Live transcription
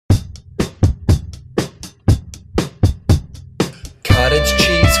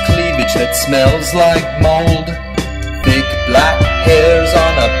It smells like mold, thick black hairs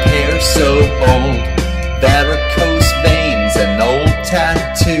on a pear so old, varicose veins and old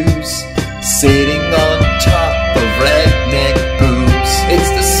tattoos, sitting on top of redneck boobs.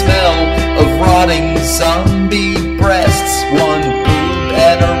 It's the smell of rotting zombie breasts, one boob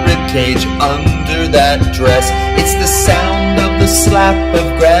and a ribcage under that dress. It's the sound of the slap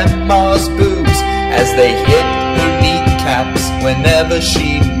of grandma's boobs as they hit her kneecaps whenever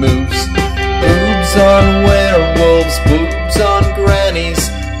she moves. Boobs on werewolves, boobs on grannies,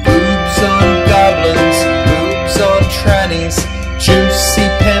 boobs on goblins, boobs on trannies. Juicy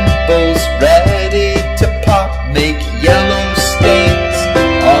pimples ready to pop, make yellow stains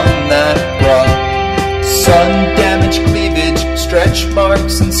on that bra. Sun-damaged cleavage, stretch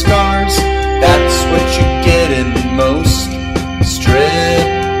marks and scars, that's what you get in most strip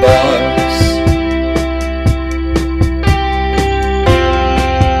bars.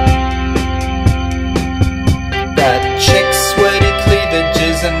 That chick's sweaty cleavage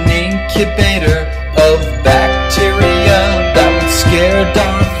is an incubator of bacteria that would scare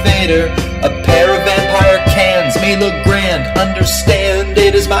Darth Vader. A pair of vampire cans may look grand, understand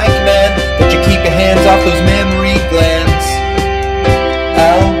it is my command that you keep your hands off those mammary glands.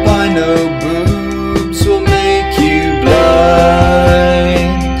 Albino boobs will make you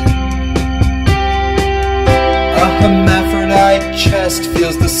blind. A hermaphrodite chest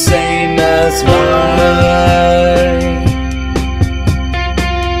feels the same as mine.